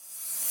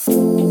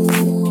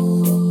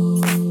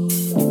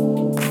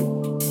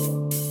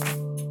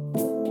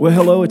Well,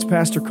 hello, it's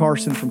Pastor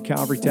Carson from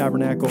Calvary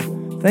Tabernacle.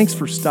 Thanks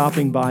for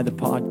stopping by the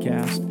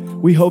podcast.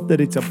 We hope that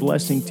it's a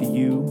blessing to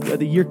you,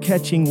 whether you're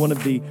catching one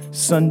of the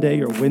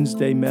Sunday or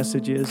Wednesday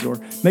messages,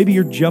 or maybe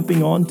you're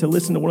jumping on to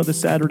listen to one of the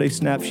Saturday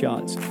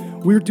snapshots.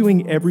 We're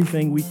doing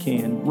everything we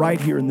can right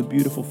here in the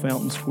beautiful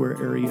Fountain Square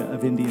area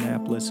of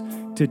Indianapolis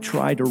to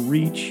try to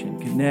reach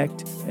and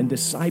connect and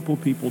disciple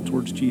people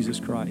towards Jesus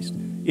Christ.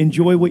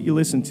 Enjoy what you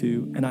listen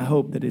to, and I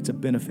hope that it's a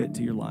benefit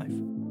to your life.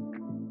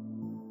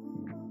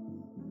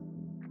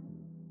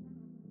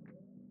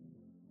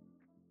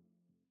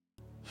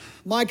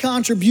 My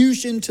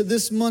contribution to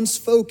this month's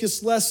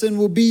focus lesson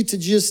will be to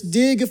just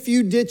dig a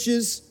few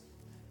ditches.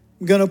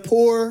 I'm going to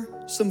pour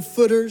some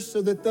footers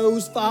so that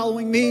those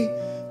following me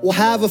will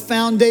have a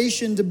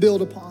foundation to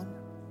build upon.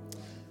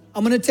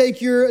 I'm going to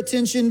take your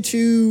attention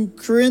to 1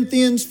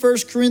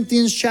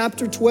 Corinthians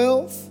chapter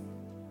 12.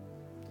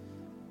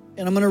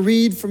 And I'm going to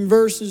read from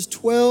verses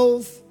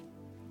 12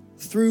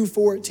 through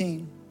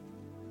 14.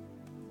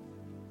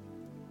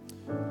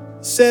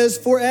 It says,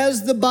 "For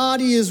as the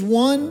body is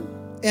one,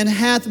 and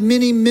hath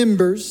many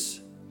members,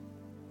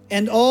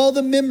 and all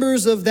the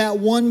members of that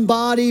one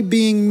body,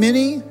 being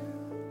many,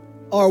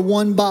 are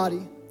one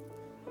body.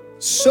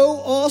 So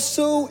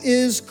also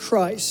is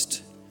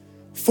Christ.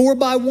 For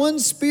by one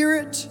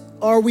Spirit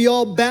are we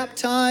all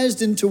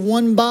baptized into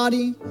one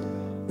body,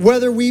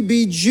 whether we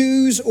be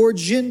Jews or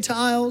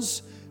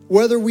Gentiles,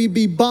 whether we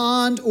be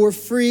bond or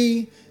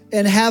free,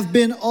 and have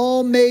been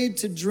all made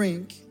to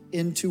drink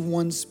into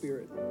one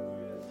Spirit.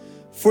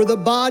 For the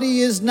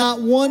body is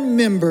not one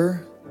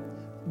member,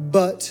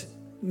 but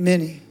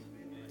many."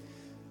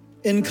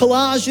 In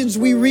Colossians,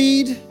 we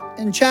read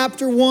in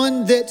chapter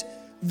 1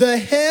 that the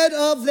head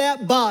of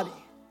that body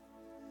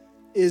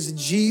is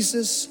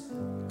Jesus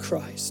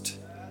Christ.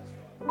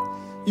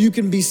 You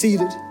can be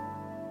seated.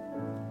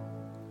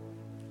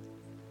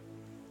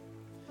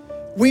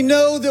 We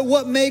know that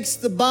what makes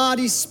the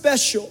body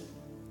special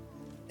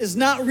is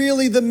not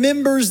really the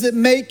members that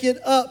make it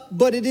up,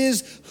 but it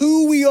is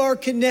who we are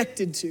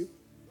connected to.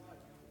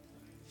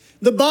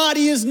 The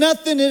body is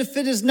nothing if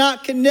it is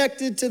not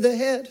connected to the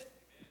head.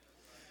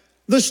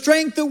 The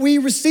strength that we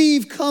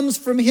receive comes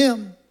from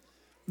Him.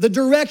 The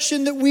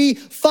direction that we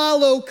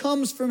follow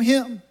comes from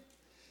Him.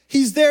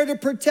 He's there to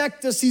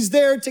protect us. He's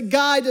there to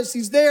guide us.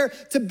 He's there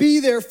to be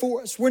there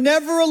for us. We're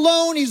never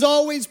alone. He's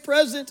always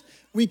present.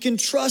 We can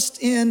trust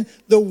in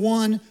the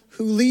one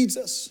who leads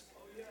us.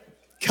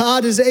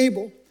 God is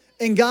able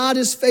and God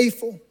is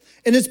faithful.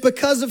 And it's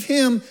because of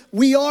Him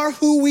we are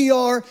who we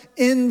are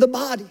in the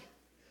body.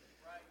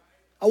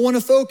 I want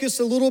to focus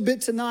a little bit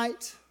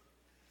tonight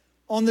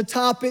on the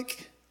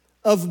topic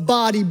of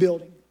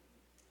bodybuilding.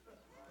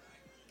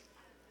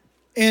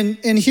 And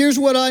here's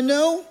what I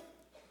know,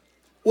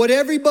 what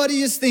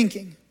everybody is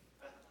thinking.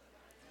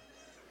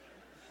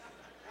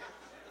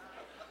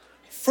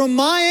 From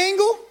my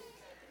angle,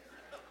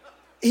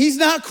 he's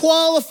not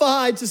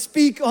qualified to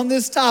speak on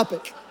this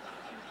topic.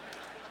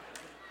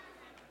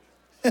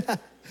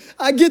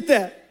 I get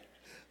that.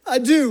 I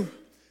do.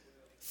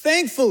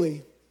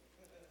 Thankfully,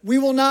 we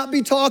will not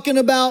be talking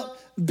about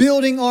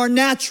building our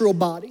natural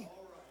body.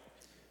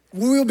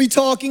 We will be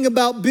talking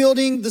about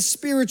building the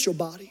spiritual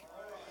body.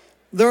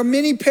 There are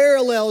many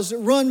parallels that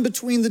run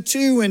between the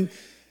two,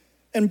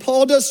 and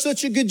Paul does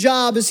such a good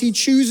job as he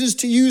chooses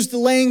to use the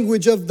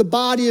language of the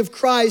body of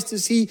Christ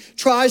as he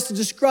tries to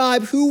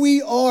describe who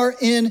we are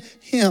in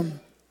Him.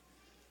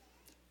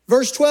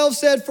 Verse 12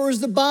 said, "For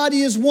as the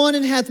body is one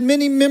and hath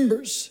many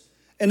members,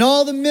 and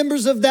all the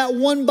members of that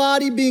one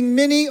body, being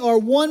many, are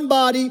one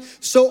body,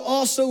 so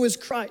also is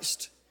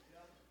Christ."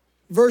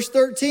 Verse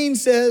 13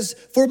 says,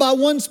 "For by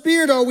one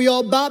Spirit are we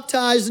all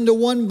baptized into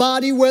one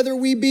body, whether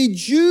we be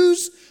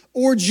Jews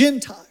or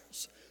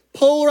Gentiles."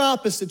 Polar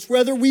opposites.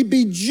 Whether we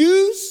be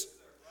Jews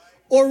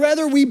or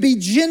whether we be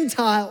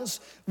Gentiles,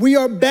 we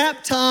are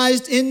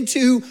baptized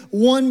into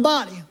one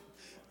body.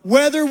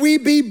 Whether we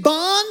be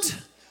bond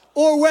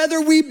or whether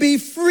we be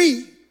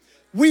free,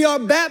 we are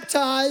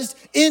baptized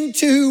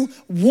into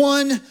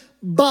one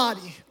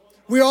body.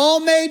 We're all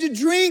made to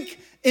drink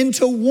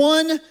into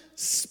one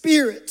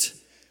Spirit.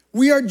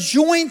 We are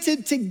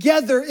jointed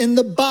together in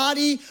the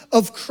body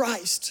of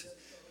Christ.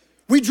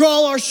 We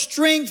draw our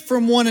strength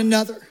from one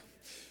another.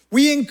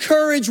 We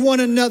encourage one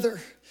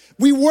another.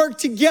 We work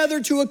together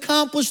to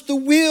accomplish the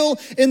will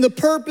and the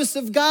purpose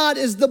of God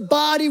as the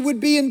body would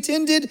be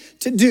intended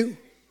to do.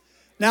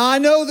 Now, I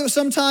know that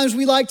sometimes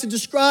we like to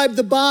describe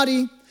the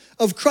body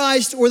of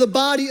Christ or the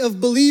body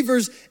of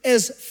believers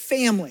as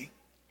family,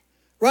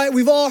 right?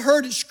 We've all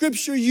heard it.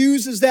 Scripture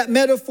uses that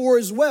metaphor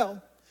as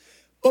well.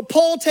 But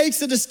Paul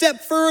takes it a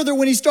step further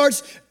when he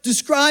starts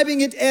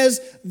describing it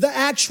as the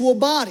actual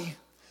body.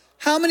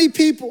 How many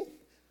people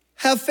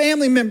have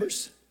family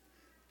members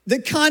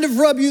that kind of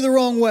rub you the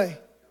wrong way?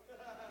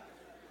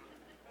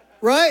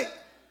 Right?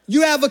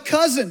 You have a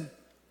cousin.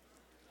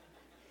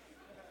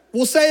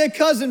 We'll say a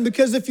cousin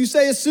because if you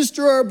say a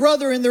sister or a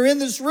brother and they're in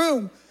this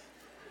room,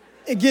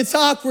 it gets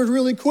awkward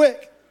really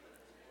quick.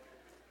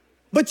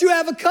 But you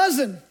have a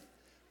cousin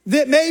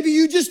that maybe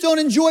you just don't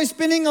enjoy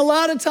spending a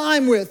lot of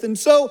time with. And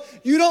so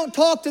you don't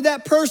talk to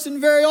that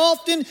person very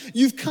often.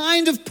 You've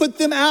kind of put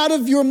them out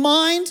of your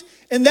mind,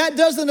 and that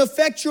doesn't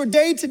affect your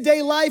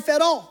day-to-day life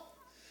at all.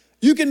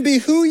 You can be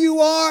who you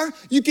are.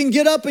 You can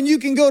get up and you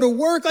can go to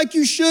work like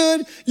you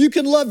should. You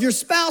can love your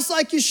spouse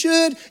like you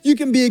should. You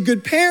can be a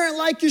good parent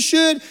like you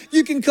should.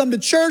 You can come to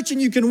church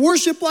and you can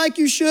worship like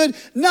you should.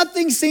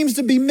 Nothing seems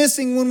to be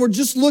missing when we're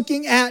just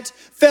looking at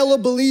fellow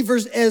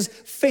believers as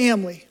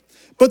family.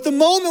 But the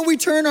moment we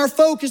turn our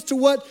focus to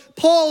what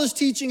Paul is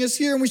teaching us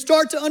here and we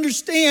start to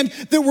understand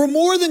that we're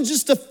more than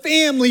just a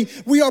family,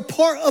 we are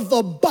part of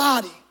a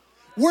body.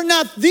 We're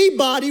not the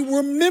body,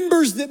 we're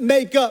members that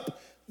make up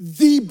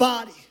the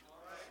body.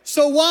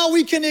 So while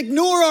we can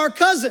ignore our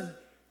cousin,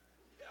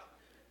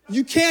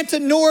 you can't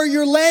ignore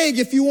your leg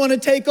if you want to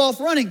take off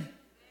running.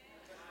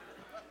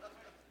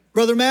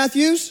 Brother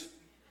Matthews?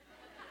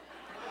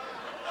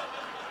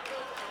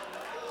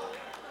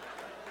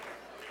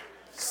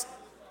 It's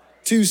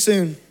too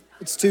soon.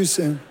 It's too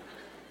soon.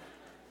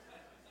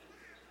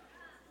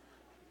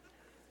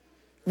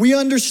 We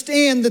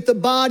understand that the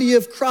body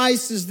of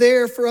Christ is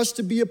there for us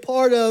to be a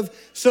part of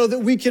so that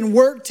we can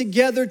work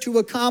together to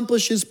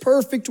accomplish his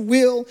perfect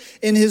will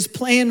and his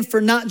plan for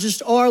not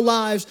just our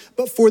lives,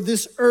 but for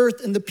this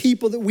earth and the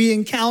people that we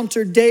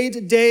encounter day to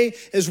day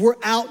as we're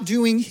out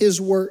doing his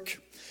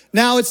work.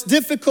 Now, it's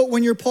difficult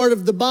when you're part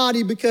of the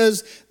body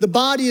because the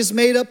body is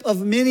made up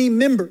of many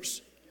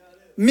members.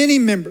 Many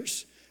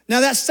members.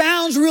 Now, that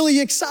sounds really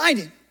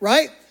exciting,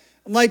 right?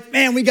 I'm like,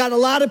 man, we got a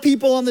lot of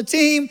people on the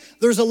team.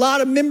 There's a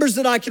lot of members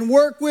that I can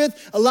work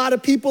with, a lot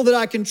of people that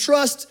I can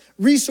trust,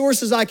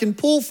 resources I can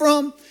pull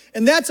from.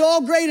 And that's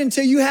all great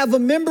until you have a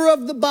member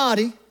of the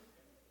body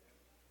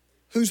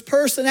whose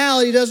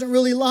personality doesn't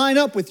really line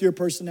up with your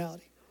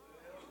personality.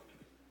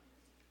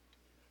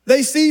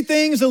 They see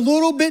things a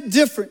little bit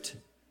different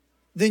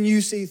than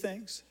you see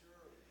things.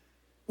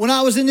 When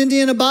I was in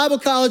Indiana Bible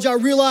College, I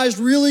realized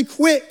really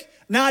quick,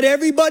 not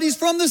everybody's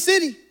from the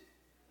city.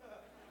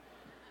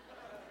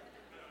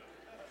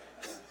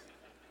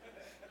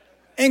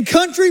 And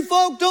country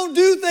folk don't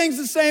do things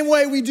the same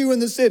way we do in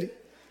the city.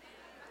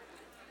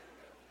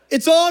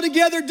 It's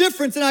altogether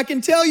different, and I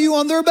can tell you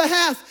on their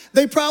behalf,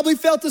 they probably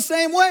felt the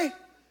same way.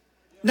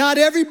 Not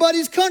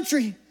everybody's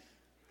country.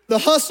 The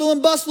hustle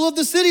and bustle of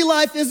the city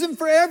life isn't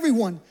for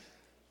everyone.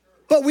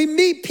 But we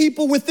meet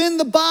people within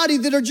the body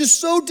that are just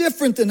so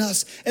different than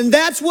us. And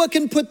that's what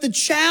can put the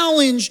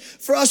challenge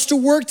for us to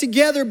work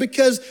together,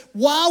 because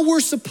while we're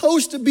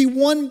supposed to be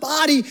one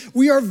body,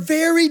 we are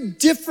very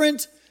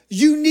different,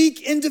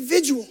 unique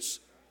individuals.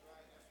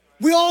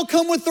 We all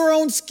come with our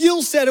own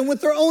skill set and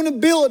with our own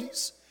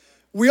abilities.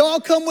 We all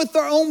come with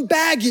our own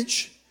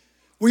baggage.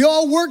 We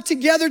all work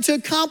together to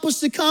accomplish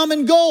the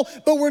common goal,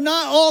 but we're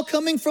not all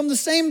coming from the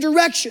same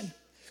direction.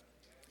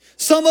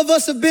 Some of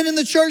us have been in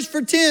the church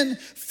for 10,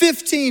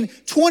 15,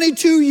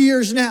 22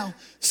 years now.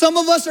 Some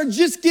of us are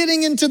just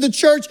getting into the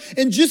church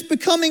and just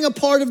becoming a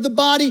part of the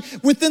body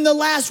within the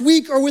last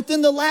week or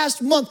within the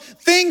last month.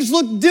 Things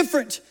look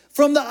different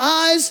from the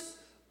eyes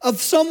of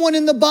someone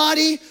in the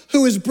body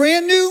who is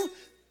brand new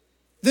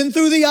than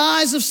through the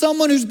eyes of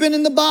someone who's been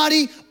in the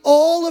body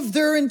all of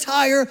their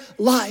entire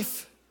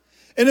life.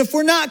 And if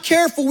we're not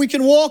careful, we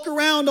can walk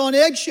around on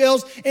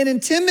eggshells and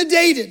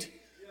intimidated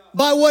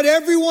by what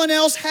everyone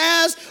else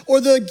has or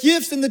the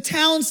gifts and the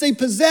talents they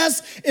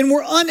possess, and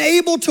we're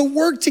unable to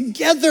work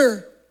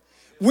together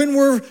when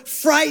we're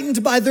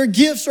frightened by their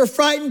gifts or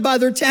frightened by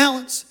their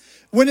talents.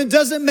 When it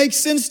doesn't make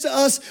sense to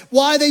us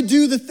why they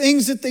do the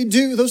things that they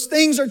do. Those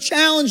things are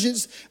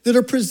challenges that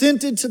are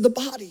presented to the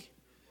body.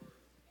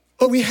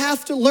 But we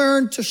have to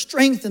learn to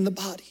strengthen the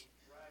body.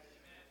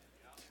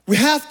 We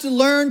have to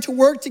learn to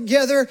work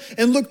together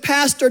and look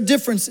past our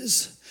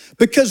differences.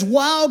 Because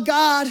while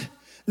God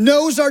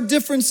knows our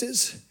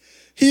differences,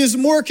 he is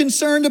more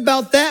concerned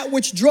about that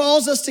which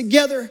draws us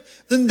together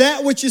than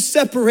that which is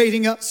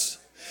separating us.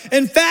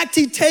 In fact,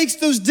 he takes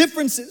those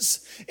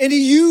differences and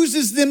he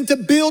uses them to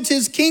build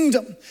his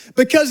kingdom,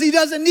 because he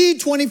doesn't need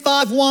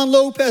 25 Juan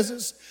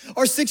Lopez's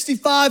or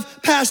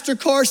 65 Pastor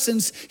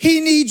Carsons.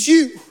 He needs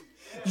you.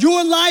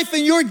 Your life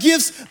and your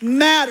gifts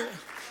matter.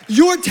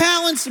 Your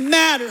talents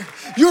matter.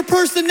 Your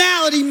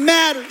personality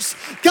matters.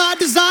 God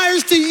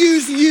desires to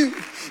use you.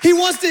 He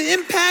wants to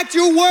impact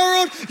your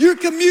world, your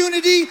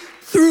community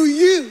through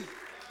you.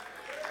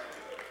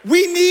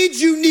 We need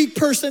unique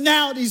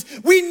personalities.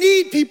 We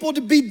need people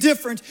to be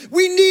different.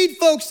 We need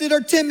folks that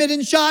are timid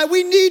and shy.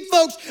 We need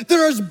folks that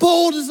are as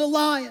bold as a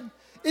lion.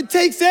 It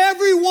takes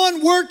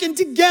everyone working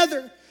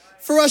together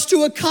for us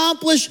to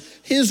accomplish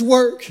his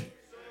work.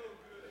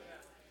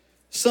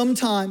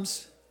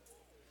 Sometimes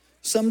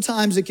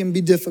it can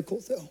be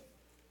difficult though.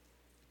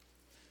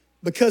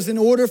 Because in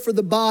order for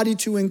the body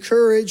to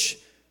encourage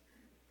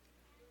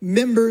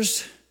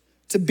members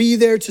to be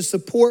there to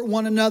support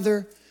one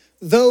another,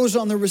 those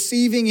on the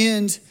receiving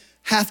end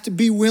have to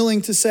be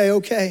willing to say,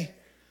 okay,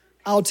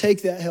 I'll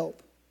take that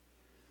help.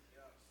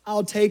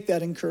 I'll take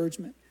that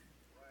encouragement.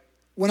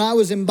 When I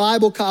was in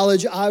Bible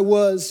college, I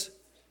was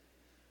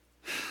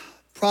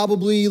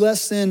probably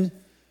less than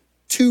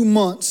 2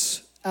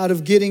 months out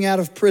of getting out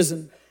of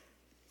prison.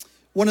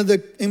 One of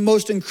the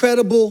most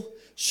incredible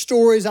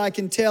stories I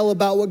can tell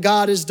about what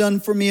God has done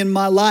for me in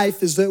my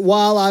life is that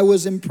while I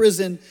was in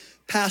prison,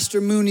 Pastor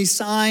Mooney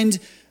signed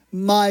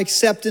my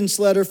acceptance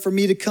letter for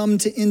me to come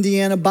to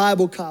Indiana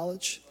Bible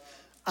College.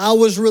 I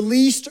was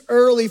released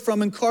early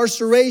from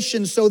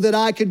incarceration so that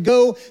I could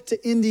go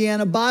to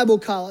Indiana Bible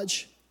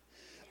College.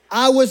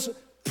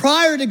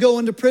 Prior to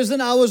going to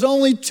prison, I was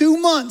only 2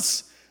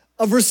 months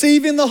of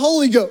receiving the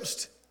Holy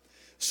Ghost.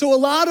 So a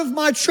lot of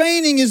my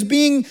training as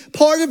being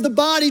part of the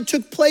body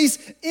took place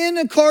in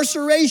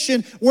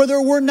incarceration where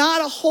there were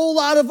not a whole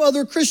lot of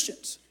other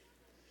Christians.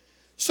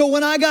 So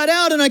when I got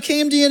out and I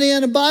came to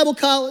Indiana Bible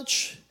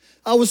College,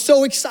 I was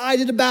so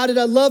excited about it.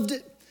 I loved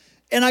it.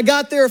 And I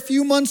got there a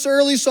few months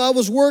early, so I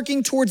was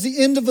working towards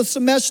the end of the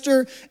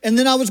semester, and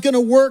then I was going to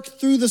work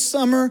through the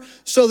summer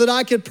so that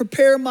I could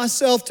prepare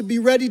myself to be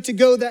ready to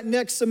go that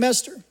next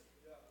semester.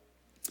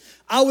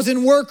 I was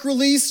in work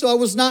release, so I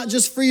was not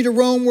just free to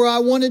roam where I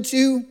wanted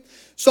to.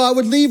 So I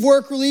would leave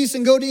work release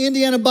and go to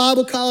Indiana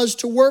Bible College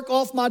to work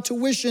off my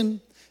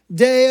tuition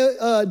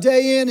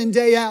day in and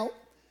day out.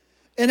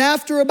 And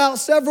after about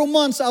several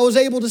months, I was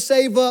able to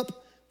save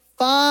up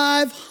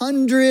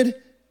 $500.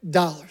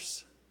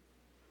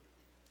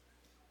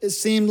 It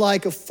seemed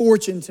like a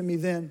fortune to me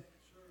then.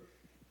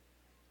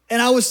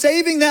 And I was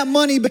saving that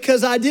money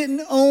because I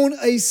didn't own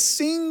a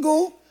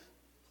single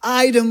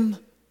item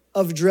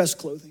of dress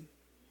clothing.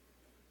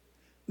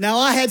 Now,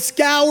 I had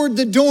scoured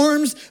the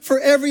dorms for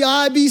every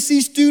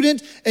IBC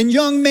student and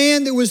young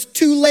man that was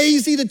too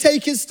lazy to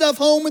take his stuff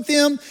home with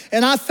him,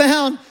 and I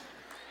found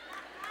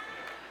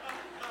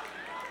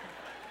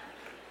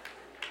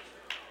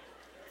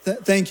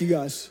thank you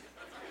guys.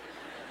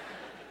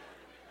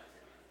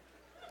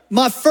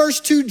 My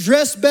first 2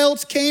 dress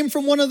belts came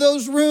from one of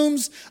those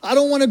rooms. I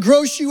don't want to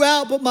gross you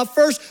out, but my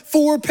first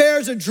 4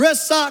 pairs of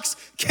dress socks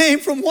came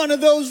from one of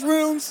those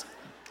rooms.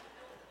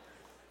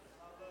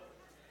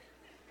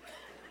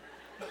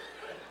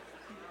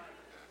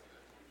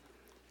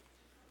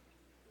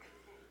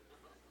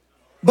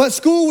 But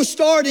school was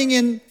starting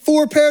and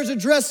 4 pairs of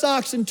dress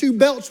socks and 2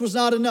 belts was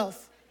not enough.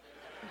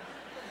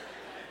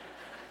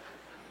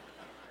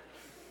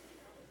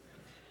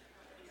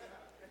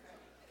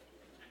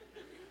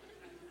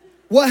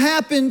 What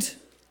happened,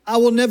 I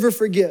will never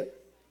forget.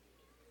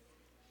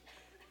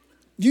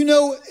 You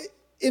know,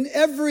 in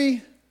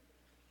every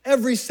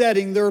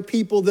setting, there are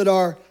people that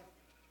are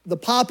the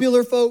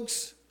popular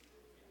folks,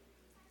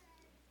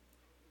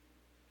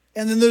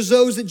 and then there's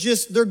those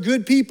that they're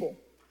good people,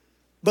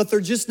 but they're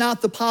just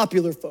not the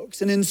popular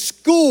folks. And in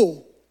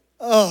school,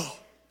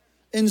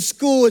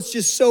 it's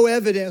just so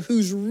evident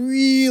who's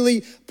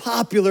really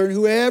popular and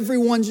who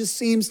everyone just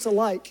seems to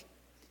like.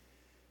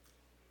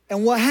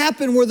 And what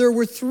happened where there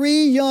were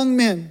 3 young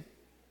men,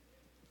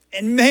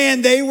 and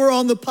man, they were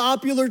on the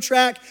popular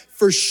track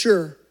for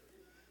sure.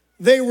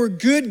 They were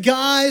good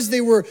guys,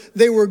 they were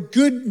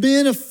good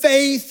men of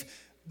faith,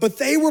 but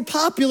they were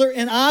popular,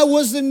 and I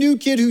was the new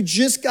kid who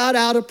just got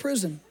out of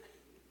prison.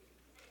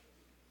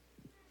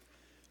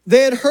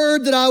 They had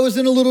heard that I was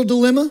in a little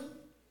dilemma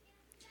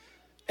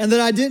and that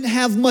I didn't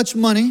have much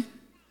money.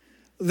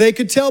 They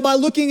could tell by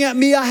looking at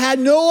me I had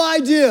no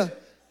idea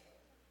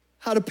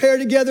how to pair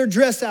together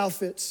dress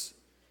outfits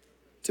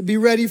to be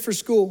ready for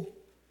school.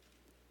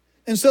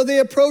 And so they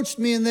approached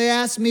me and they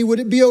asked me, would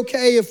it be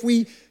okay if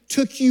we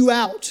took you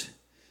out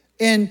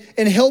and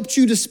helped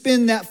you to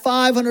spend that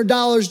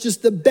 $500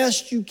 just the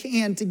best you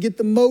can to get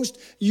the most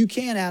you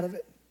can out of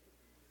it?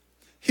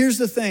 Here's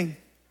the thing.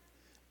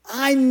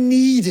 I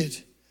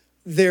needed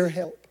their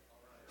help.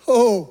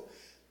 Oh,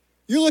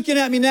 you're looking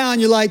at me now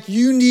and you're like,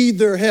 you need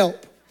their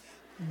help.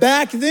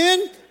 Back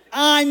then,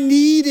 I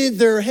needed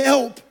their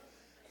help.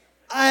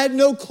 I had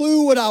no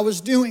clue what I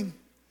was doing.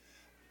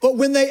 But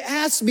when they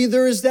asked me,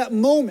 there is that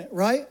moment,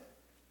 right?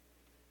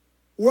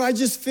 Where I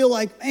just feel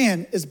like,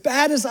 man, as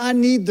bad as I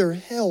need their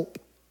help,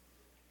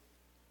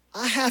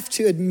 I have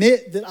to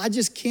admit that I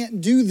just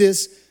can't do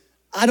this.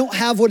 I don't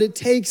have what it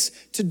takes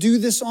to do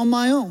this on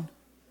my own.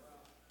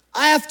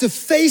 I have to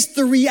face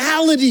the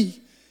reality.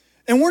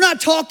 And we're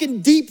not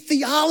talking deep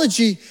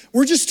theology.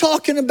 We're just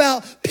talking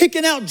about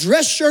picking out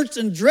dress shirts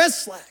and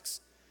dress slacks,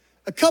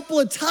 a couple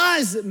of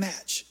ties that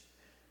match,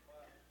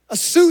 a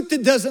suit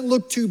that doesn't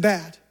look too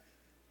bad.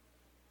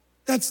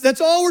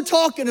 That's all we're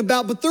talking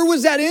about. But there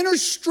was that inner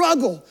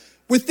struggle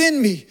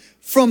within me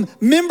from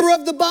member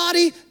of the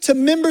body to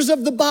members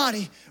of the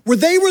body, where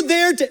they were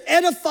there to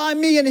edify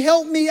me and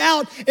help me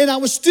out. And I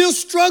was still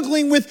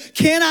struggling with,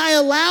 can I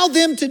allow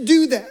them to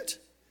do that?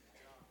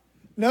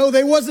 No,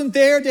 they wasn't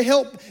there to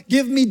help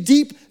give me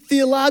deep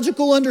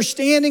theological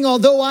understanding,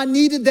 although I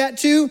needed that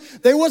too.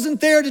 They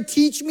wasn't there to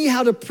teach me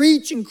how to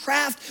preach and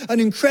craft an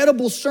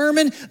incredible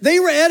sermon. They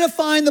were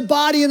edifying the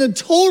body in a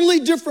totally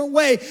different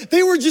way.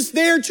 They were just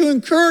there to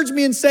encourage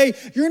me and say,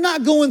 you're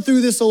not going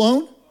through this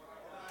alone.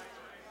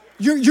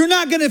 You're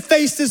not going to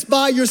face this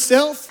by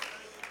yourself.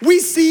 We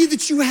see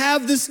that you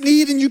have this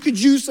need and you could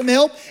use some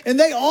help, and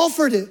they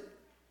offered it.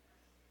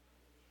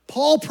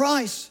 Paul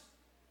Price,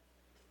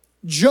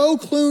 Joe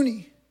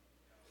Clooney,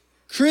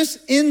 Chris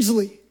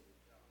Inslee.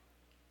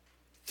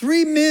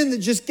 3 men that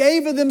just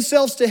gave of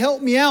themselves to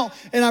help me out.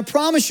 And I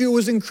promise you, it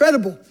was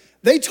incredible.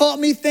 They taught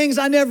me things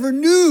I never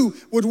knew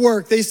would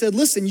work. They said,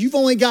 listen, you've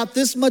only got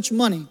this much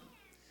money.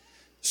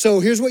 So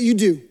here's what you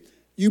do.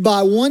 You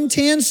buy 1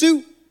 tan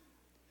suit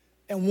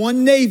and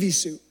 1 navy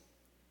suit.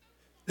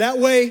 That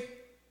way,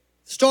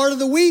 start of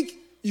the week,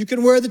 you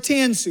can wear the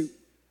tan suit.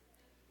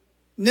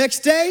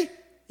 Next day,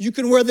 you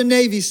can wear the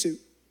navy suit.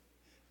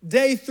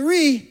 Day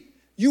 3,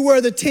 you wear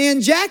the tan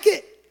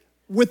jacket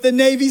with the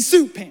navy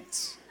suit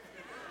pants.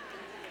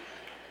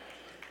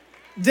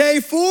 Day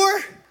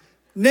 4,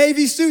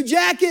 navy suit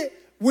jacket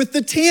with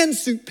the tan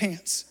suit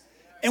pants.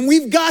 And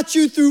we've got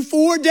you through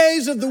 4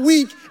 days of the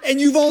week,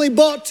 and you've only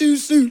bought 2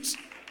 suits.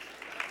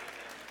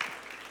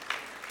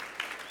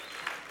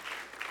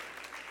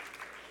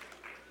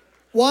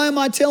 Why am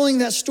I telling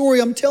that story?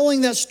 I'm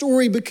telling that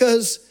story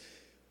because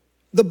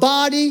the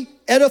body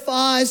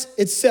edifies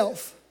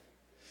itself.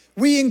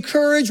 We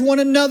encourage one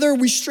another,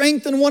 we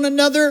strengthen one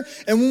another,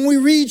 and when we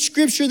read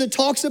scripture that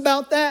talks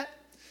about that,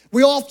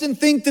 we often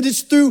think that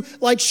it's through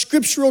like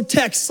scriptural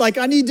texts, like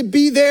I need to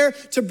be there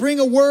to bring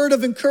a word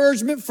of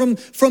encouragement from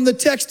the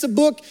text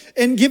book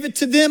and give it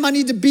to them. I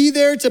need to be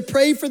there to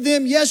pray for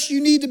them. Yes, you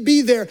need to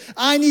be there.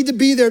 I need to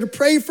be there to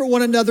pray for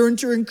one another and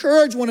to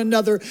encourage one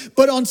another.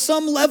 But on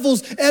some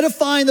levels,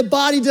 edifying the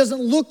body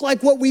doesn't look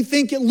like what we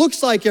think it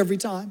looks like every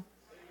time.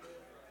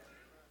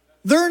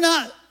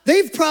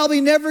 They've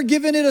probably never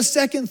given it a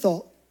second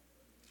thought.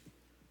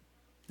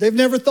 They've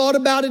never thought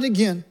about it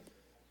again,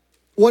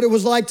 what it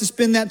was like to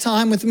spend that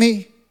time with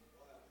me.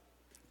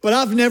 But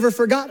I've never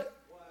forgot it.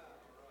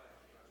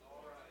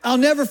 I'll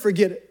never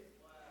forget it.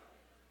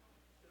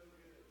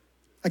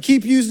 I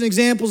keep using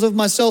examples of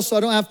myself so I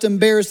don't have to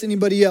embarrass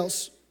anybody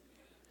else.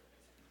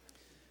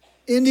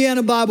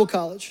 Indiana Bible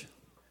College.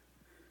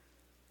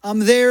 I'm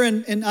there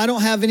and I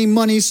don't have any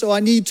money, so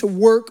I need to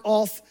work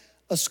off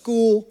a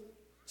school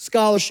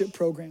scholarship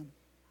program.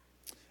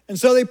 And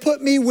so they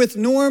put me with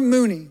Norm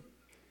Mooney.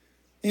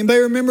 Anybody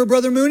remember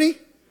Brother Mooney?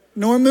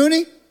 Norm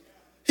Mooney?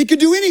 He could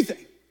do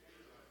anything.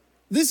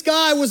 This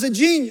guy was a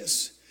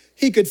genius.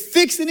 He could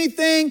fix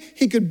anything.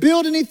 He could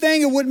build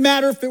anything. It wouldn't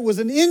matter if it was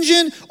an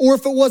engine or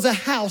if it was a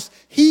house.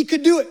 He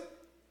could do it.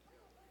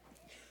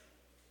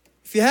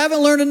 If you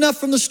haven't learned enough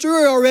from the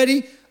story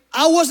already,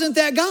 I wasn't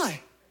that guy.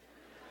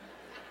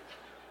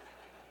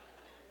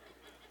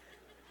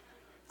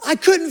 I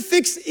couldn't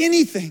fix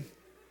anything.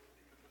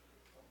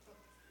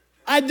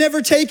 I'd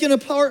never taken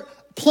apart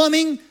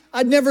plumbing.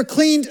 I'd never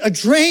cleaned a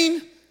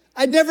drain.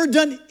 I'd never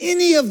done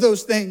any of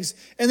those things.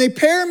 And they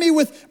pair me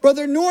with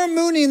Brother Norm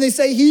Mooney and they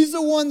say, he's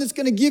the one that's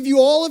going to give you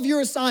all of your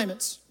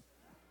assignments.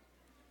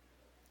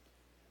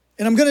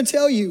 And I'm going to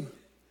tell you,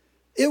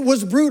 it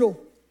was brutal.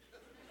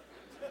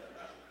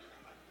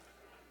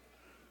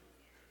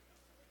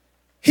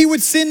 He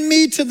would send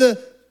me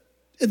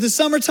in the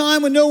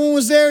summertime when no one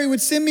was there, he would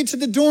send me to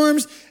the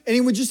dorms and he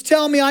would just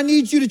tell me, I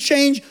need you to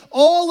change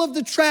all of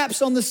the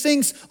traps on the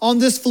sinks on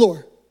this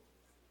floor.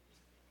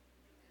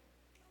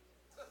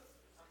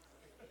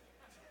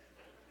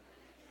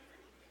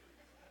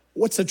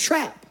 What's a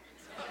trap?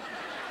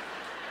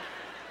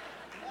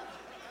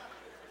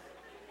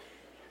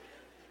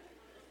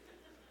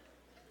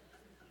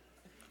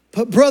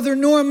 But Brother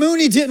Norm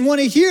Mooney didn't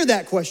want to hear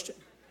that question.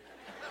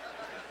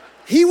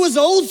 He was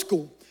old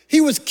school.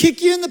 He was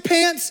kick you in the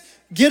pants,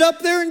 get up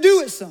there and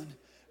do it, son.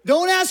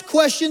 Don't ask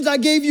questions. I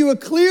gave you a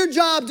clear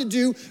job to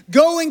do.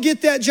 Go and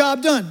get that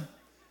job done.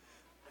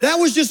 That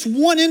was just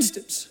one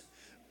instance.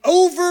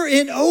 Over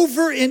and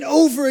over and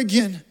over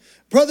again.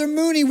 Brother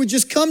Mooney would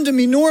just come to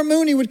me, Norm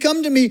Mooney would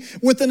come to me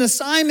with an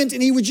assignment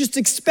and he would just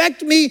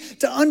expect me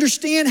to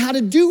understand how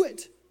to do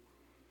it.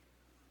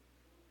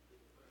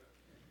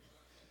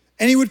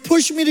 And he would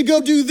push me to go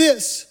do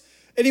this.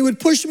 And he would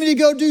push me to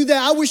go do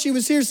that. I wish he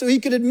was here so he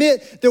could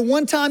admit that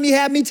one time he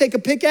had me take a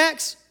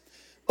pickaxe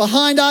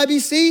behind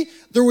IBC.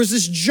 There was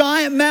this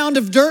giant mound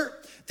of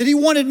dirt that he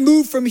wanted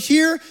moved from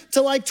here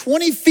to like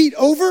 20 feet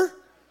over.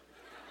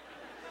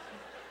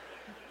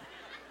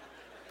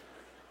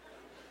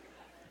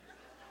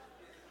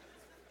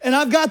 And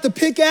I've got the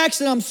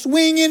pickaxe and I'm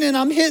swinging and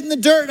I'm hitting the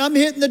dirt and I'm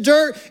hitting the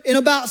dirt. And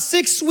about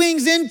 6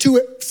 swings into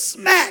it,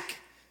 smack,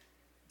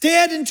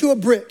 dead into a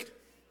brick.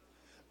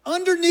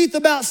 Underneath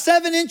about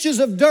 7 inches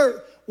of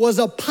dirt was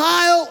a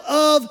pile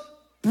of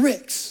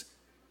bricks.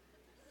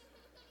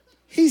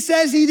 He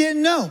says he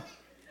didn't know.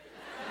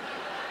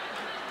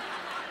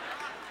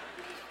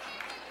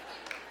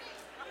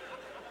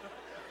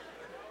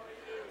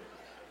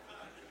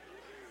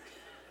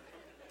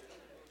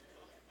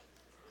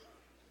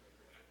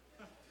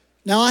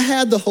 Now, I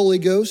had the Holy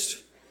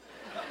Ghost.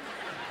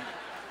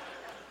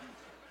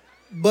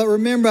 But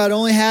remember, I'd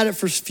only had it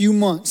for a few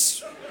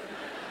months.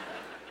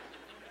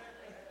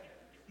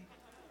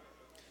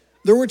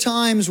 There were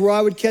times where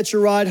I would catch a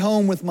ride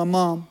home with my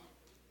mom.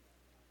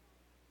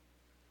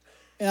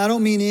 And I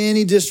don't mean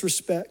any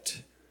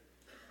disrespect.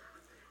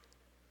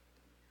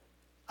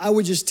 I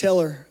would just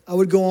tell her. I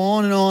would go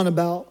on and on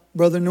about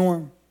Brother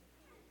Norm,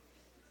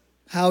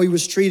 how he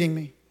was treating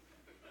me.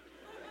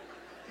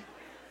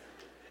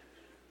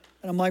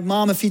 And I'm like,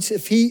 Mom, if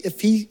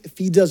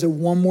he does it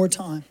one more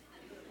time,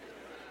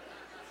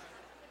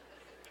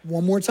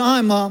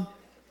 Mom,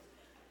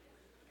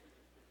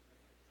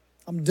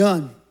 I'm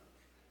done.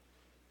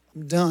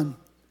 I'm done.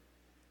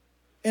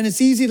 And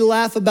it's easy to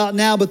laugh about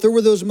now, but there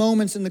were those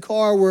moments in the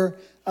car where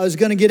I was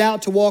going to get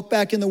out to walk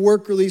back in the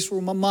work release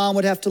where my mom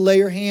would have to lay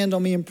her hand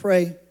on me and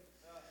pray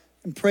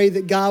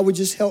that God would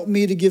just help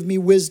me to give me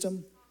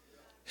wisdom,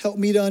 help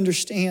me to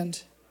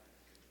understand.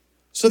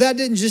 So that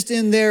didn't just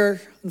end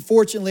there.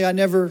 Unfortunately, I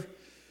never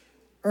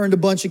earned a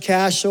bunch of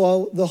cash,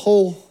 so the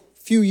whole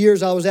few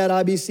years I was at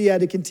IBC, I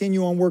had to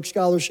continue on work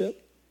scholarship.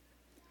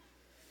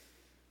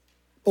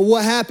 But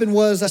what happened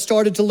was I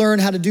started to learn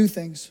how to do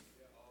things.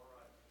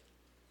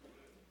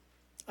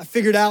 I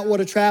figured out what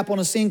a trap on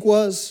a sink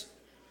was.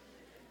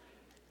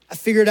 I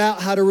figured out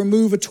how to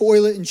remove a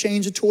toilet and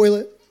change a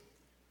toilet.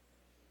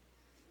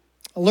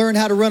 I learned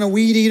how to run a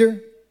weed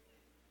eater.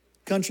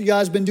 Country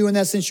guy's been doing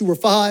that since you were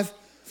 5.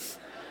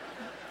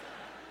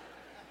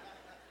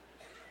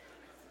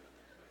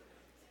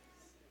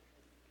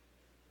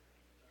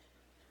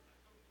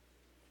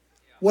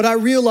 What I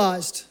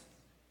realized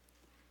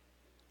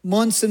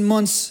months and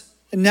months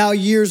and now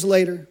years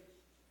later,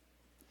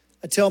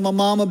 I tell my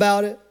mom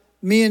about it.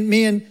 Me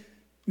and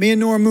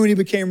Nora Mooney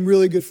became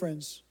really good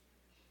friends.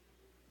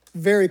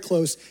 Very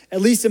close.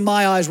 At least in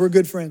my eyes, we're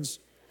good friends.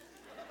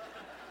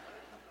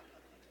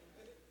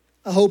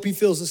 I hope he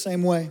feels the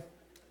same way.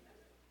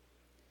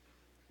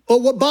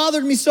 But what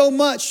bothered me so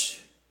much,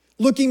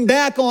 looking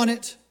back on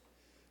it,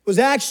 was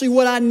actually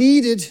what I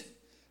needed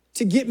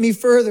to get me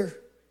further,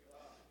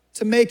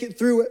 to make it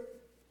through it.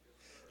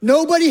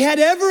 Nobody had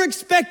ever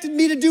expected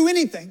me to do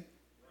anything.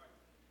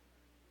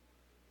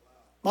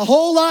 My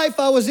whole life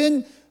I was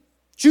in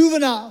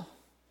juvenile,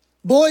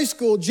 boys'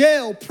 school,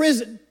 jail,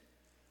 prison,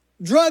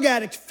 drug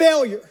addict,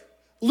 failure,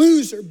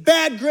 loser,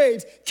 bad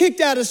grades, kicked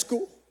out of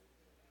school.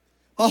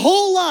 My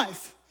whole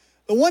life.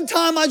 The one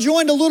time I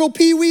joined a little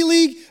pee-wee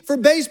league for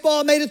baseball,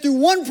 I made it through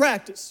one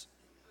practice.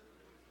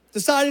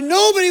 Decided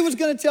nobody was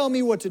going to tell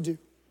me what to do.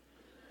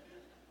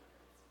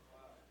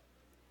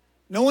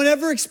 No one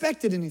ever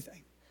expected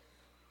anything.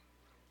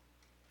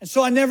 And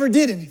so I never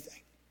did anything.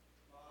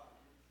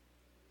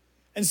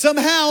 And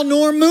somehow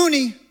Norm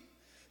Mooney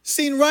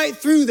seen right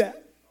through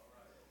that.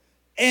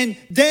 And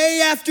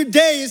day after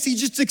day, as he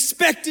just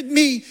expected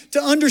me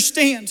to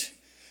understand.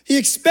 He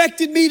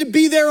expected me to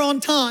be there on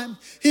time.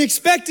 He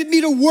expected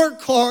me to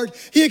work hard.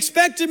 He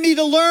expected me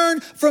to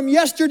learn from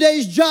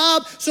yesterday's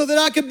job so that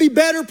I could be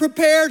better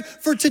prepared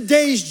for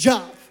today's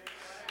job.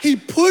 He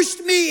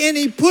pushed me and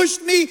he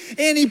pushed me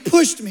and he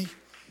pushed me.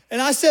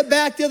 And I sat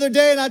back the other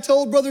day and I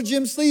told Brother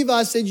Jim Sleva,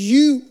 I said,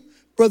 you,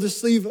 Brother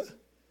Sleva,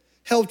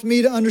 helped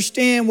me to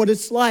understand what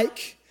it's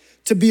like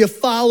to be a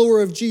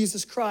follower of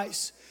Jesus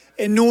Christ.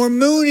 And Norm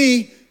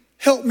Mooney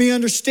helped me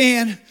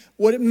understand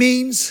what it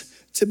means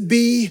to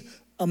be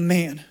a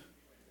man.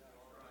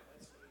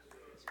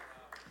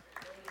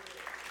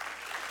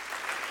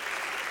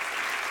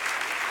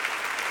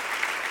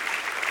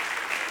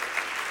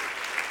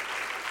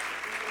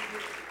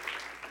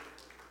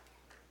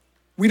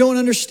 We don't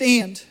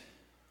understand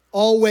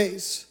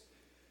always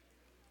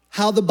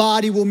how the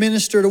body will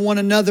minister to one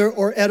another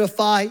or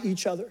edify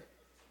each other.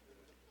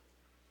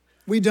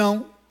 We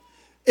don't.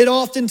 It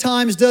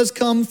oftentimes does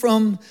come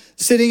from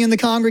sitting in the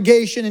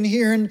congregation and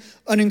hearing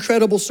an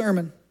incredible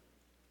sermon.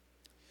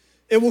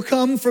 It will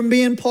come from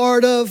being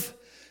part of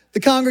the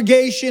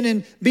congregation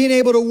and being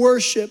able to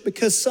worship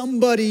because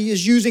somebody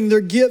is using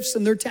their gifts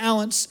and their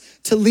talents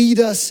to lead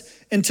us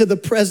into the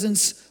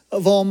presence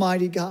of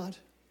Almighty God.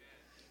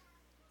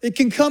 It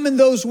can come in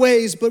those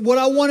ways, but what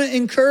I want to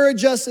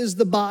encourage us as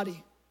the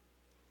body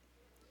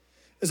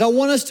is I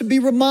want us to be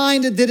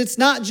reminded that it's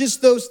not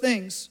just those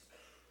things.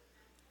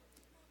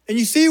 And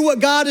you see what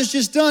God has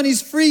just done.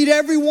 He's freed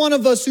every one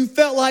of us who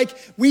felt like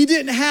we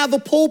didn't have a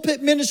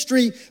pulpit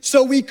ministry,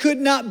 so we could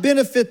not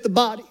benefit the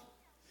body.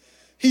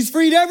 He's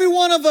freed every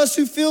one of us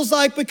who feels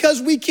like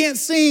because we can't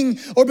sing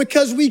or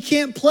because we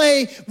can't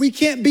play, we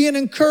can't be an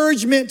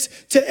encouragement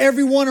to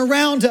everyone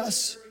around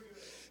us.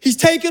 He's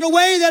taken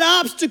away that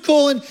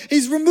obstacle and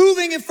he's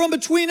removing it from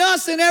between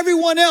us and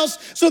everyone else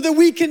so that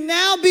we can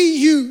now be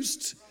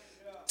used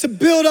to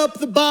build up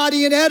the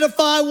body and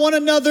edify one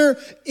another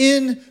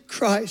in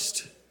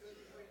Christ.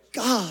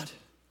 God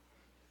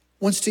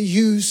wants to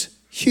use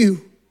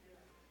you.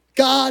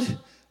 God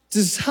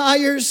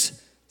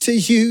desires to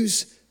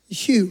use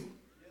you.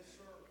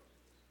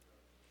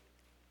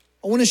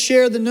 I want to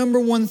share the number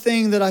one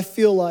thing that I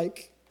feel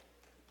like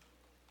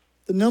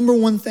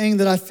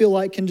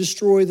can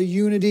destroy the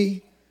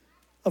unity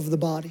of the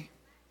body.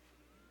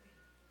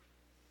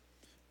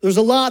 There's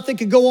a lot that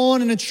could go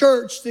on in a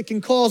church that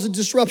can cause a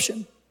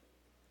disruption.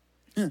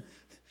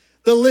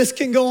 The list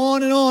can go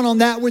on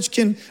that which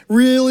can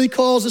really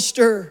cause a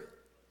stir.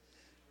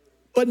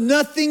 But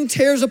nothing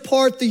tears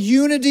apart the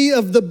unity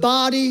of the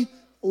body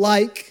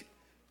like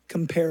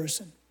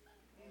comparison.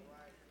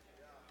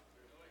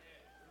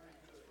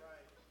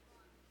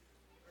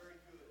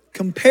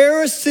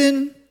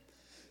 Comparison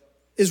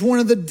is one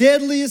of the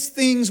deadliest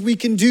things we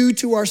can do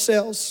to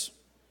ourselves.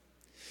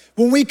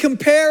 When we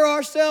compare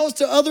ourselves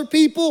to other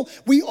people,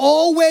 we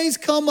always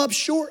come up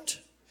short.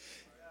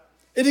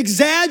 It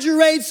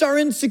exaggerates our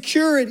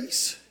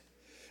insecurities.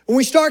 When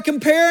we start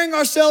comparing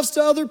ourselves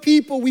to other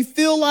people, we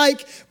feel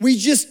like we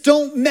just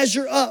don't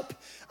measure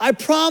up. I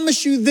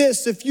promise you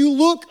this, if you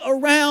look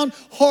around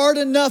hard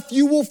enough,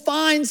 you will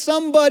find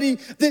somebody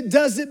that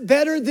does it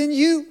better than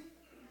you.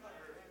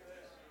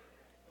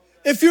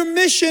 If your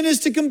mission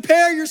is to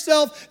compare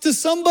yourself to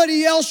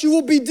somebody else, you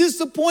will be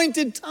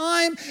disappointed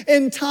time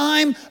and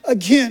time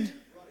again.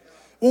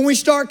 When we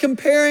start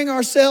comparing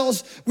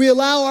ourselves, we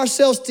allow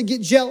ourselves to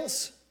get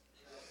jealous.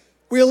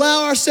 We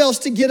allow ourselves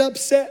to get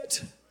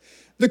upset.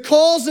 The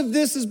cause of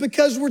this is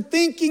because we're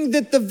thinking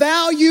that the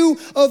value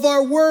of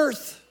our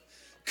worth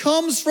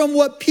comes from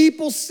what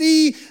people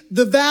see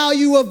the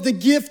value of the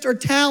gift or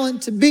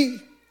talent to be.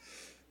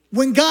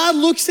 When God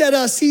looks at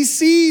us, he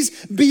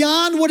sees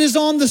beyond what is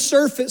on the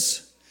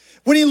surface.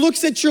 When he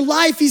looks at your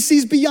life, he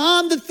sees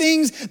beyond the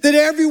things that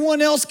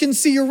everyone else can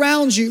see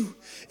around you.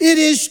 It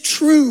is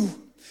true.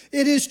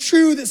 It is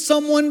true that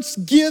someone's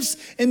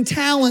gifts and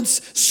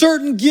talents,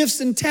 certain gifts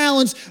and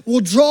talents,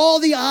 will draw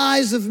the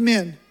eyes of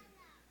men.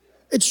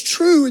 It's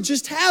true. It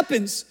just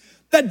happens.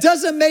 That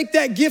doesn't make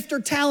that gift or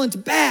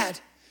talent bad.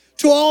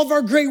 To all of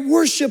our great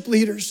worship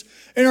leaders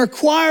and our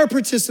choir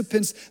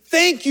participants,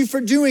 thank you for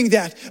doing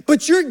that.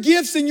 But your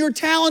gifts and your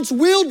talents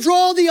will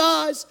draw the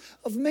eyes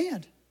of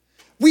man.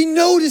 We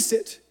notice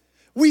it.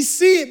 We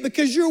see it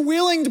because you're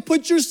willing to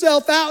put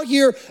yourself out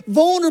here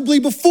vulnerably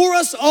before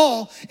us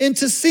all and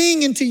to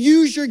sing and to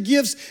use your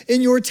gifts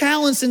and your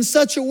talents in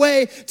such a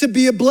way to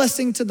be a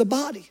blessing to the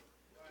body.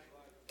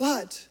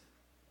 But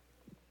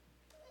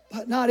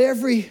not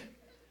every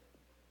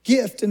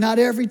gift and not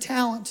every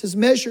talent is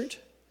measured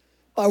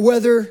by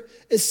whether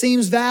it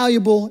seems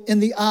valuable in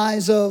the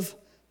eyes of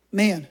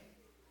man.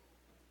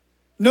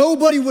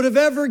 Nobody would have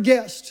ever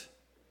guessed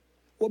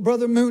what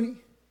Brother Mooney,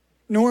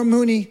 Norm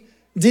Mooney,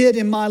 did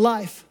in my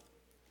life.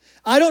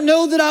 I don't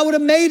know that I would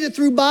have made it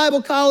through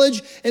Bible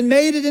college and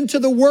made it into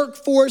the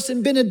workforce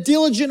and been a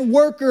diligent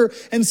worker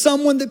and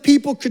someone that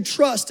people could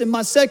trust in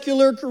my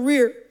secular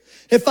career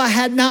if I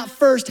had not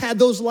first had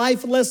those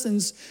life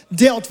lessons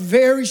dealt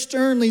very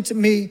sternly to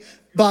me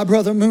by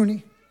Brother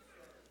Mooney.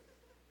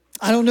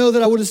 I don't know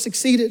that I would have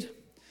succeeded.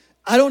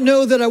 I don't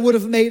know that I would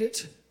have made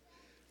it.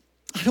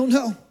 I don't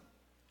know.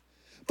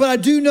 But I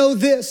do know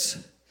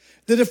this,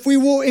 that if we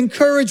will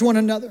encourage one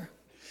another,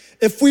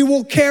 if we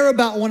will care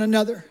about one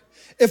another,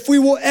 if we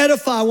will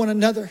edify one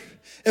another,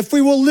 if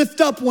we will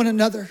lift up one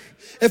another,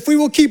 if we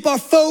will keep our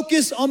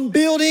focus on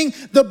building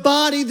the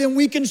body, then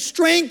we can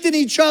strengthen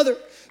each other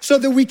so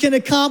that we can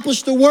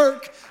accomplish the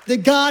work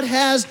that God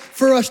has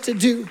for us to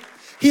do.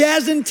 He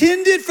has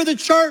intended for the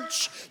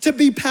church to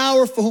be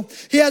powerful.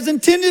 He has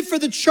intended for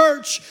the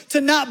church to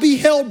not be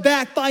held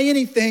back by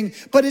anything,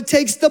 but it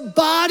takes the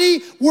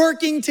body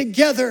working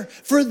together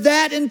for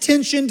that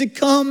intention to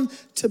come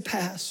to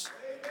pass.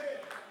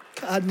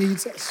 God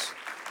needs us.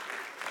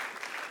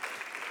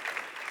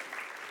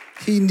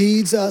 He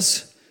needs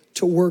us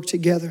to work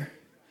together.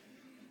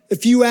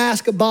 If you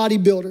ask a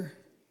bodybuilder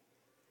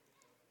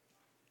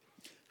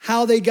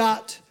how they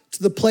got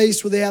to the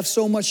place where they have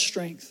so much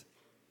strength,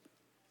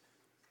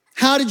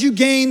 how did you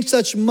gain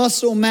such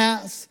muscle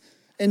mass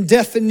and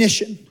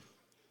definition?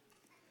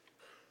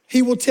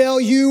 He will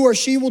tell you, or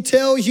she will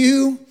tell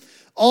you,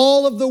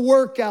 all of the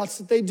workouts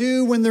that they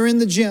do when they're in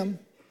the gym.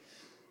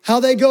 How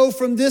they go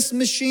from this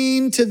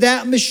machine to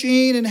that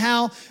machine and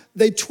how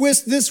they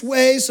twist this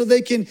way so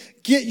they can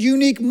get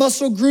unique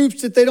muscle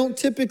groups that they don't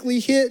typically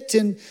hit.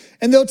 And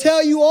they'll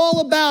tell you all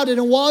about it.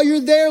 And while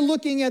you're there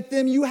looking at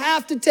them, you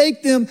have to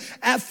take them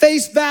at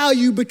face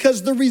value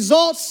because the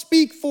results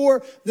speak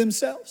for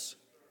themselves.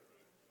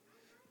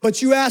 But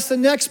you ask the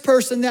next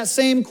person that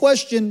same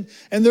question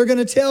and they're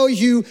gonna tell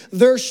you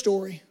their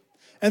story.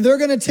 And they're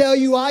gonna tell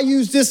you, I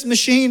use this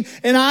machine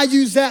and I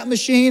use that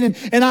machine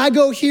and I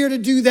go here to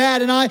do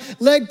that and I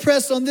leg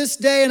press on this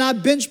day and I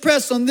bench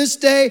press on this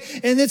day.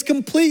 And it's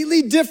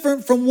completely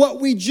different from what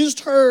we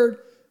just heard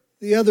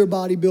the other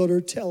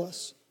bodybuilder tell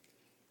us.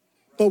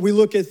 But we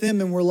look at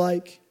them and we're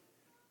like,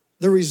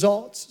 the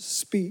results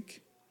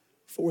speak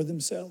for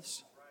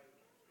themselves.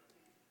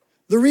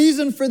 The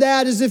reason for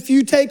that is if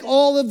you take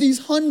all of these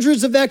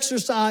hundreds of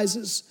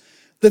exercises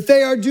that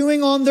they are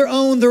doing on their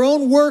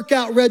own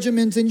workout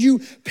regimens, and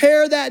you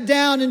pare that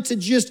down into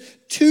just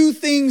 2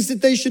 things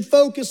that they should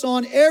focus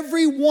on,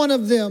 every one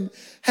of them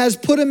has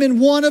put them in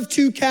one of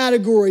 2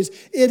 categories.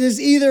 It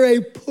is either a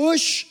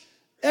push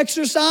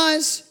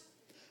exercise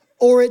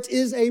or it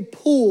is a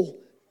pull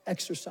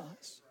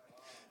exercise.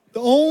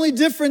 The only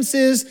difference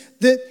is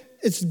that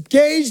it's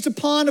gauged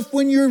upon if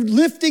when you're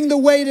lifting the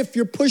weight, if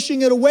you're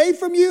pushing it away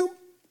from you,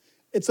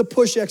 it's a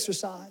push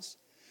exercise.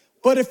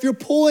 But if you're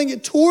pulling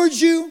it towards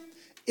you,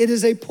 it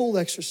is a pull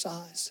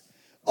exercise.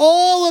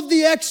 All of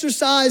the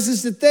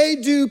exercises that they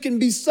do can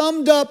be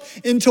summed up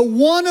into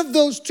one of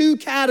those 2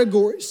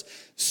 categories.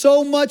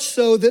 So much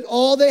so that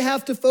all they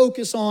have to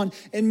focus on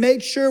and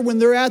make sure when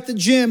they're at the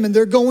gym and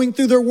they're going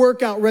through their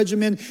workout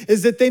regimen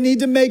is that they need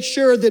to make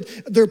sure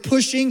that they're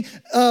pushing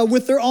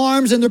with their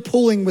arms and they're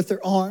pulling with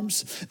their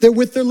arms. That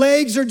with their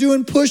legs they're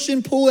doing push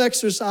and pull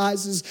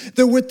exercises.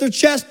 That with their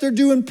chest they're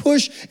doing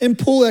push and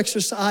pull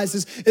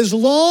exercises. As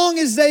long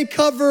as they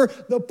cover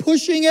the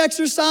pushing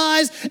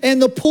exercise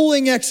and the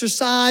pulling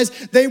exercise,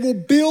 they will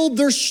build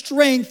their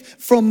strength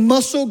from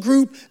muscle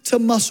group to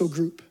muscle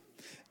group.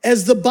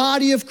 As the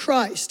body of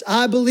Christ,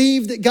 I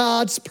believe that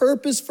God's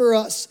purpose for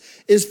us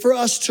is for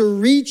us to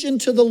reach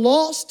into the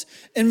lost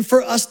and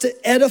for us to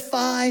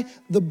edify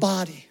the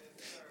body.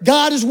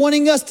 God is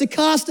wanting us to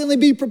constantly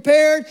be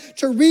prepared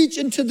to reach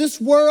into this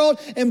world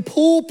and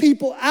pull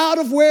people out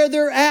of where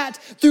they're at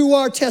through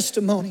our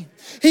testimony.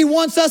 He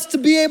wants us to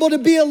be able to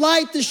be a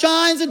light that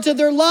shines into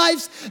their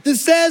lives that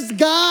says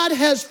God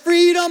has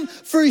freedom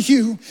for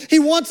you. He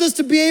wants us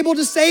to be able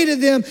to say to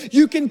them,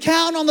 you can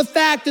count on the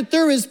fact that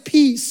there is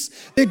peace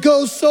that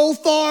goes so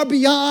far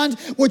beyond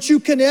what you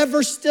can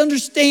ever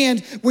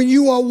understand when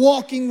you are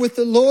walking with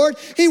the Lord.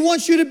 He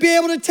wants you to be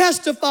able to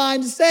testify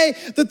and to say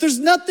that there's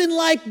nothing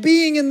like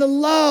being in the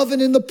love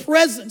and in the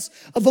presence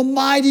of a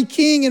mighty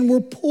King, and we're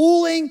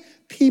pulling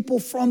people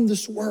from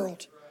this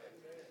world.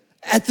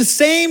 At the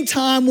same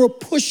time, we're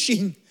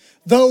pushing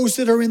those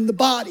that are in the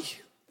body.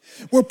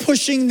 We're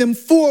pushing them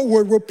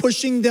forward. We're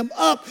pushing them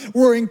up.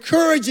 We're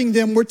encouraging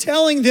them. We're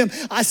telling them,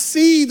 I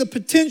see the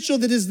potential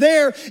that is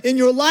there in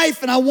your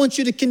life, and I want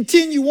you to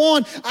continue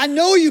on. I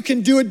know you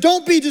can do it.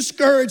 Don't be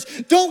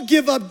discouraged. Don't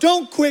give up.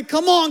 Don't quit.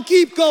 Come on,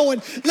 keep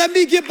going. Let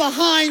me get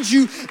behind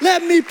you.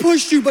 Let me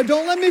push you, but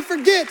don't let me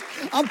forget,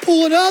 I'm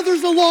pulling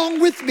others along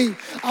with me.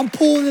 I'm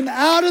pulling them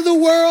out of the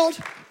world,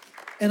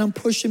 and I'm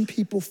pushing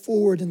people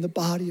forward in the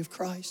body of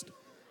Christ.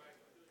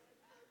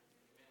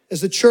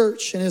 As a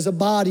church and as a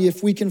body,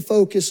 if we can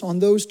focus on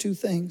those two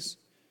things.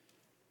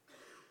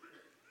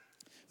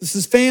 This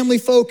is Family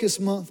Focus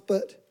Month,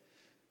 but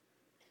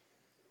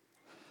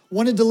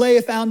wanted to lay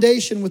a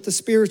foundation with the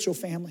spiritual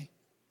family.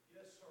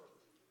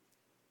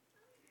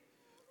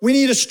 We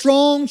need a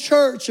strong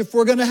church if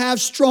we're going to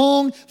have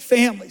strong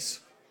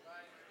families.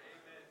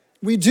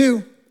 We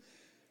do.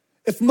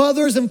 If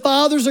mothers and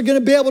fathers are going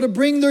to be able to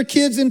bring their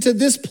kids into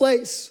this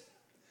place,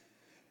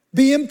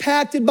 be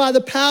impacted by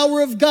the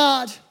power of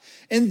God,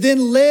 and then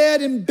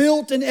led and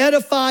built and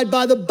edified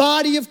by the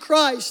body of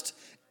Christ,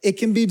 it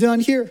can be done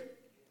here.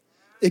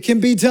 It can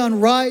be done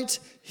right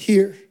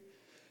here.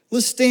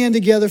 Let's stand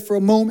together for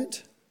a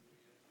moment.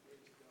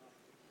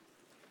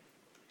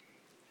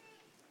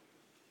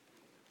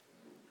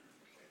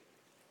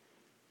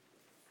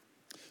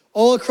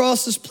 All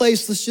across this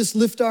place, let's just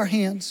lift our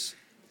hands.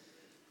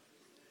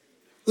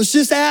 Let's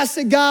just ask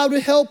that God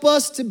would help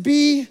us to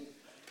be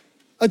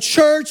a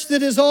church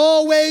that is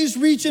always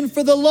reaching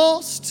for the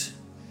lost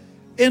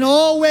and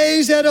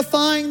always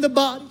edifying the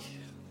body.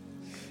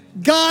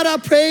 God, I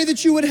pray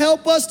that you would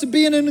help us to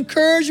be an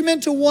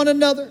encouragement to one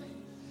another.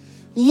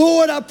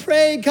 Lord, I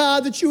pray,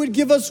 God, that you would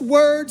give us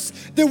words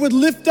that would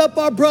lift up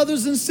our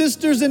brothers and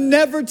sisters and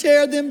never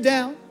tear them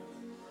down.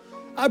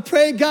 I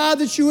pray, God,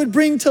 that you would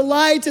bring to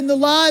light in the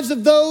lives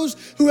of those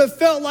who have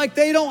felt like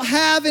they don't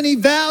have any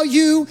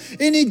value,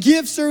 any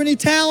gifts or any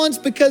talents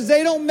because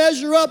they don't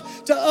measure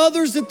up to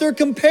others that they're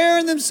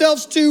comparing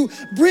themselves to.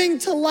 Bring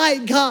to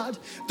light, God,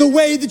 the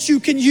way that you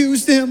can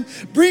use them.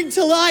 Bring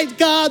to light,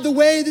 God, the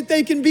way that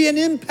they can be an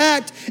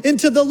impact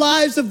into the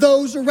lives of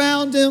those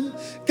around them.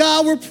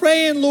 God, we're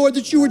praying, Lord,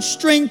 that you would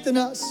strengthen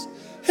us.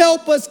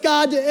 Help us,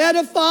 God, to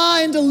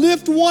edify and to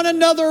lift one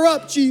another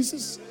up,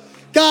 Jesus.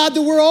 God,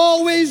 that we're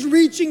always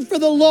reaching for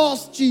the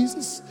lost,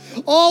 Jesus.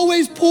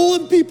 Always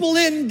pulling people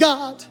in,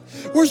 God.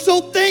 We're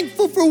so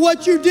thankful for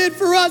what you did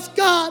for us,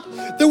 God,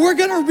 that we're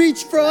going to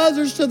reach for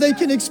others so they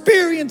can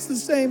experience the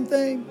same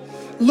thing.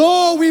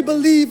 Lord, we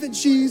believe it,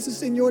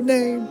 Jesus, in your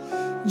name.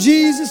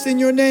 Jesus, in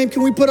your name.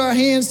 Can we put our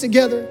hands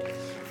together?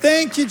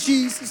 Thank you,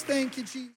 Jesus. Thank you, Jesus.